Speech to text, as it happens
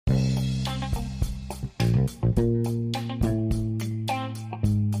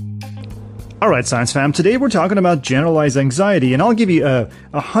Alright, Science Fam, today we're talking about generalized anxiety, and I'll give you a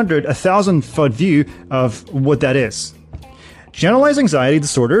 1,000-foot view of what that is. Generalized anxiety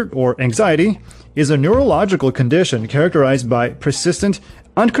disorder, or anxiety, is a neurological condition characterized by persistent,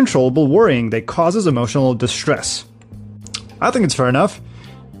 uncontrollable worrying that causes emotional distress. I think it's fair enough.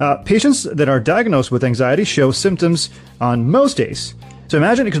 Patients that are diagnosed with anxiety show symptoms on most days. So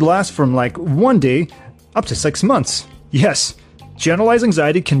imagine it could last from like 1 day up to 6 months. Yes, generalized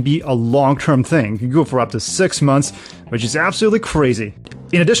anxiety can be a long-term thing. It can go for up to 6 months, which is absolutely crazy.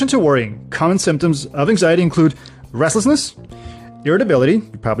 In addition to worrying, common symptoms of anxiety include restlessness, irritability,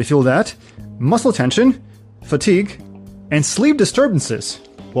 you probably feel that, muscle tension, fatigue, and sleep disturbances.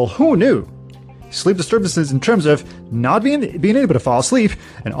 Well, who knew? Sleep disturbances in terms of not being able to fall asleep,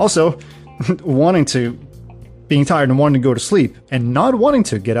 and also being tired and wanting to go to sleep, and not wanting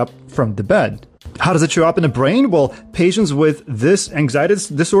to get up from the bed. How does it show up in the brain? Well, patients with this anxiety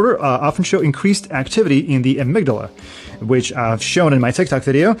disorder often show increased activity in the amygdala, which I've shown in my TikTok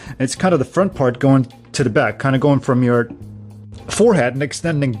video. It's kind of the front part going to the back, kind of going from your forehead and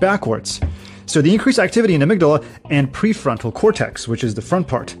extending backwards. So the increased activity in the amygdala and prefrontal cortex, which is the front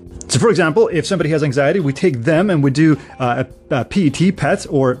part. So for example, if somebody has anxiety, we take them and we do a PET,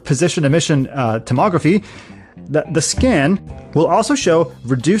 or position emission tomography. The scan will also show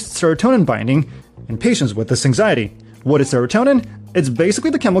reduced serotonin binding in patients with this anxiety. What is serotonin? It's basically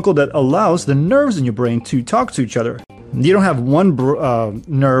the chemical that allows the nerves in your brain to talk to each other. You don't have one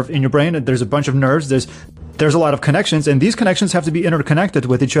nerve in your brain. There's a bunch of nerves. There's a lot of connections, and these connections have to be interconnected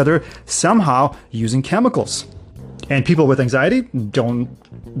with each other somehow using chemicals. And people with anxiety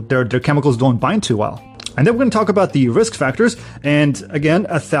their chemicals don't bind too well. And then we're going to talk about the risk factors. And again,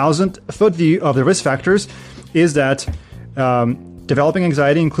 1,000-foot view of the risk factors is that developing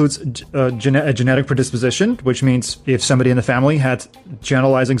anxiety includes a genetic predisposition, which means if somebody in the family had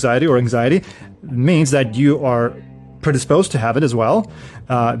generalized anxiety or anxiety, means that you are predisposed to have it as well.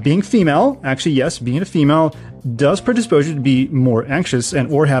 Being female, actually, yes, being a female does predispose you to be more anxious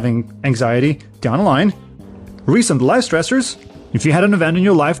or having anxiety down the line. Recent life stressors. If you had an event in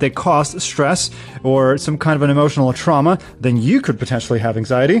your life that caused stress or some kind of an emotional trauma, then you could potentially have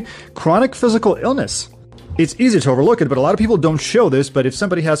anxiety. Chronic physical illness. It's easy to overlook it, but a lot of people don't show this. But if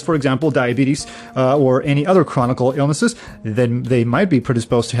somebody has, for example, diabetes or any other chronic illnesses, then they might be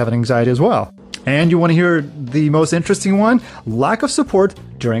predisposed to having anxiety as well. And you want to hear the most interesting one? Lack of support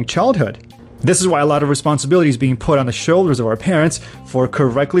during childhood. This is why a lot of responsibility is being put on the shoulders of our parents for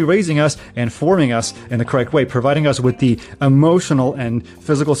correctly raising us and forming us in the correct way, providing us with the emotional and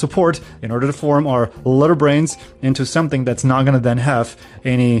physical support in order to form our little brains into something that's not going to then have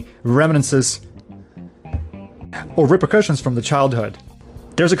any reminiscences or repercussions from the childhood.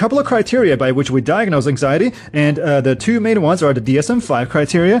 There's a couple of criteria by which we diagnose anxiety, and the two main ones are the DSM-5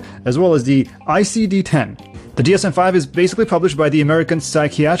 criteria as well as the ICD-10. The DSM-5 is basically published by the American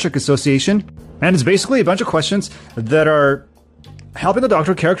Psychiatric Association, and it's basically a bunch of questions that are helping the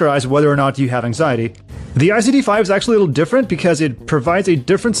doctor characterize whether or not you have anxiety. The ICD-5 is actually a little different because it provides a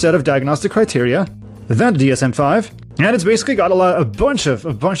different set of diagnostic criteria than the DSM-5, and it's basically got a bunch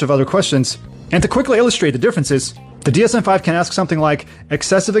of other questions. And to quickly illustrate the differences, the DSM-5 can ask something like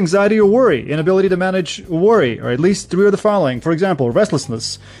excessive anxiety or worry, inability to manage worry, or at least 3 of the following. For example,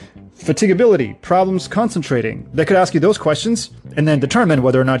 restlessness, fatigability, problems concentrating. They could ask you those questions and then determine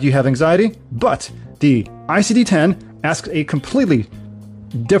whether or not you have anxiety. But the ICD-10 asks a completely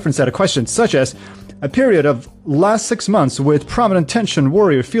different set of questions, such as a period of last 6 months with prominent tension,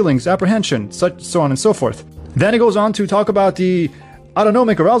 worry, or feelings, apprehension, so on and so forth. Then it goes on to talk about the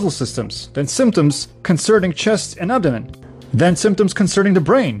autonomic arousal systems, then symptoms concerning chest and abdomen, then symptoms concerning the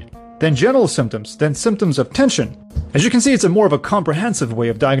brain, then general symptoms, then symptoms of tension. As you can see, it's a more of a comprehensive way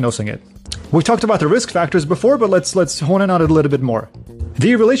of diagnosing it. We've talked about the risk factors before, but let's hone in on it a little bit more.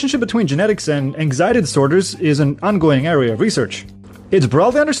 The relationship between genetics and anxiety disorders is an ongoing area of research. It's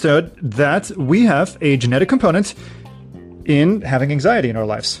broadly understood that we have a genetic component in having anxiety in our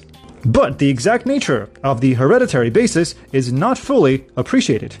lives. But the exact nature of the hereditary basis is not fully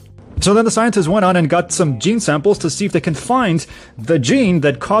appreciated. So then the scientists went on and got some gene samples to see if they can find the gene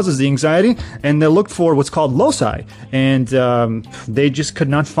that causes the anxiety, and they looked for what's called loci, and they just could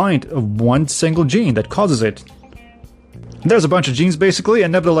not find one single gene that causes it. There's a bunch of genes basically,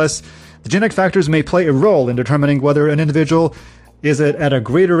 and nevertheless, the genetic factors may play a role in determining whether an individual is at a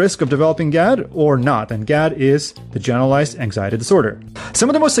greater risk of developing GAD or not, and GAD is the generalized anxiety disorder. Some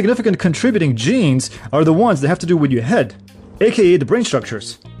of the most significant contributing genes are the ones that have to do with your head, aka the brain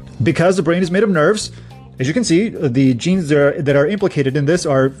structures. Because the brain is made of nerves, As you can see, the genes that are implicated in this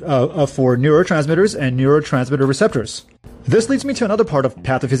are for neurotransmitters and neurotransmitter receptors. This leads me to another part of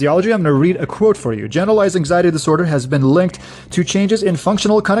pathophysiology. I'm going to read a quote for you. Generalized anxiety disorder has been linked to changes in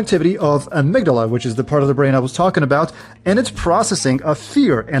functional connectivity of amygdala, which is the part of the brain I was talking about, and its processing of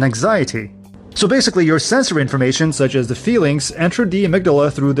fear and anxiety. So basically, your sensory information, such as the feelings, enter the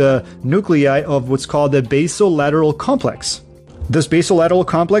amygdala through the nuclei of what's called the basolateral complex. This basolateral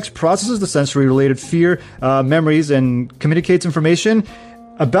complex processes the sensory-related fear, memories, and communicates information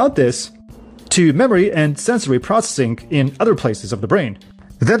about this to memory and sensory processing in other places of the brain.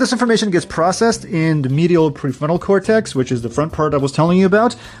 Then this information gets processed in the medial prefrontal cortex, which is the front part I was telling you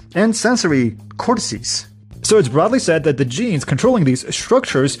about, and sensory cortices. So it's broadly said that the genes controlling these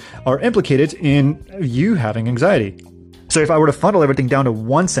structures are implicated in you having anxiety. So if I were to funnel everything down to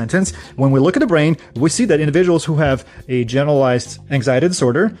one sentence, when we look at the brain, we see that individuals who have a generalized anxiety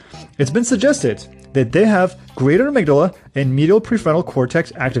disorder, it's been suggested that they have greater amygdala and medial prefrontal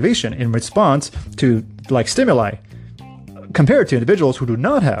cortex activation in response to stimuli compared to individuals who do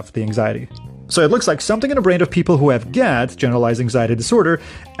not have the anxiety. So it looks like something in the brain of people who have GAD, generalized anxiety disorder,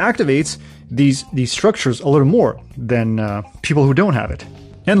 activates these structures a little more than people who don't have it.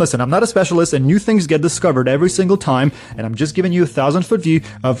 And listen, I'm not a specialist and new things get discovered every single time, and I'm just giving you a 1,000-foot view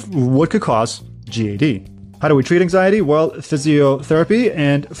of what could cause GAD. How do we treat anxiety? Well, physiotherapy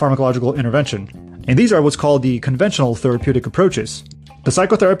and pharmacological intervention. And these are what's called the conventional therapeutic approaches. The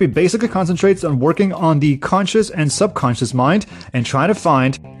psychotherapy basically concentrates on working on the conscious and subconscious mind and trying to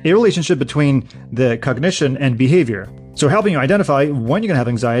find a relationship between the cognition and behavior. So helping you identify when you're going to have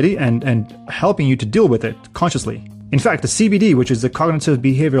anxiety and helping you to deal with it consciously. In fact, the CBT, which is the cognitive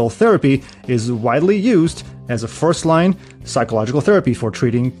behavioral therapy, is widely used as a first-line psychological therapy for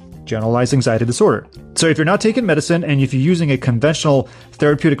treating generalized anxiety disorder. So if you're not taking medicine and if you're using a conventional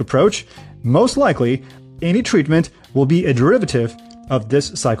therapeutic approach, most likely any treatment will be a derivative of this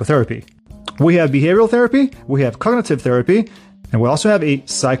psychotherapy. We have behavioral therapy, we have cognitive therapy, and we also have a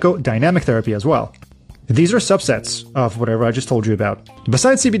psychodynamic therapy as well. These are subsets of whatever I just told you about.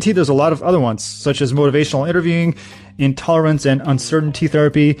 Besides CBT, there's a lot of other ones, such as motivational interviewing, intolerance and uncertainty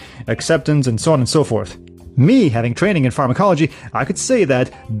therapy, acceptance, and so on and so forth. Me, having training in pharmacology, I could say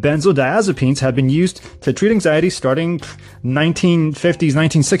that benzodiazepines have been used to treat anxiety starting 1950s,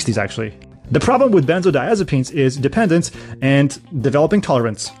 1960s actually. The problem with benzodiazepines is dependence and developing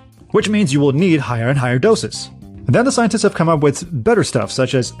tolerance, which means you will need higher and higher doses. Then the scientists have come up with better stuff,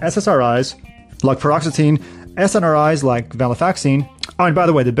 such as SSRIs, like paroxetine, SNRIs like venlafaxine. Oh, and by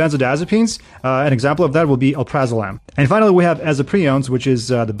the way, the benzodiazepines, an example of that will be alprazolam. And finally, we have azapriones, which is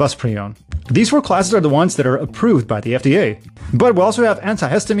the buspreon. These four classes are the ones that are approved by the FDA. But we also have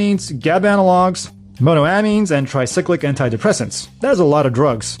antihistamines, GABA analogs, monoamines, and tricyclic antidepressants. There's a lot of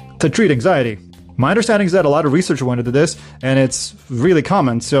drugs to treat anxiety. My understanding is that a lot of research went into this, and it's really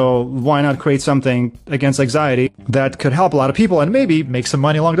common, so why not create something against anxiety that could help a lot of people and maybe make some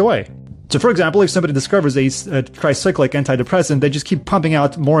money along the way? So for example, if somebody discovers a tricyclic antidepressant, they just keep pumping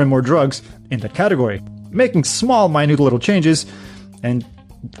out more and more drugs in that category, making small, minute little changes and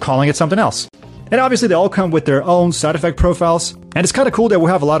calling it something else. And obviously they all come with their own side effect profiles. And it's kind of cool that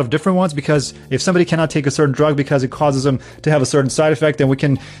we have a lot of different ones, because if somebody cannot take a certain drug because it causes them to have a certain side effect, then we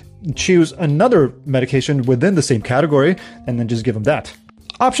can choose another medication within the same category and then just give them that.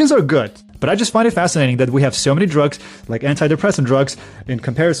 Options are good, but I just find it fascinating that we have so many drugs, like antidepressant drugs, in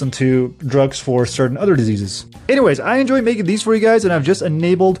comparison to drugs for certain other diseases. Anyways, I enjoy making these for you guys, and I've just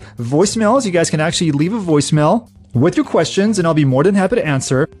enabled voicemails. You guys can actually leave a voicemail with your questions, and I'll be more than happy to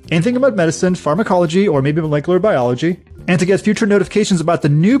answer anything about medicine, pharmacology, or maybe molecular biology. And to get future notifications about the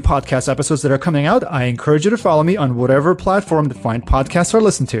new podcast episodes that are coming out, I encourage you to follow me on whatever platform that fine podcasts are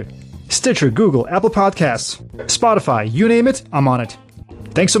listened to. Stitcher, Google, Apple Podcasts, Spotify, you name it, I'm on it.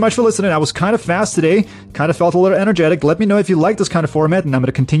 Thanks so much for listening. I was kind of fast today, kind of felt a little energetic. Let me know if you like this kind of format, and I'm going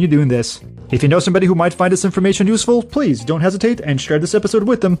to continue doing this. If you know somebody who might find this information useful, please don't hesitate and share this episode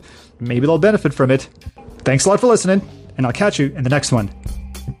with them. Maybe they'll benefit from it. Thanks a lot for listening, and I'll catch you in the next one.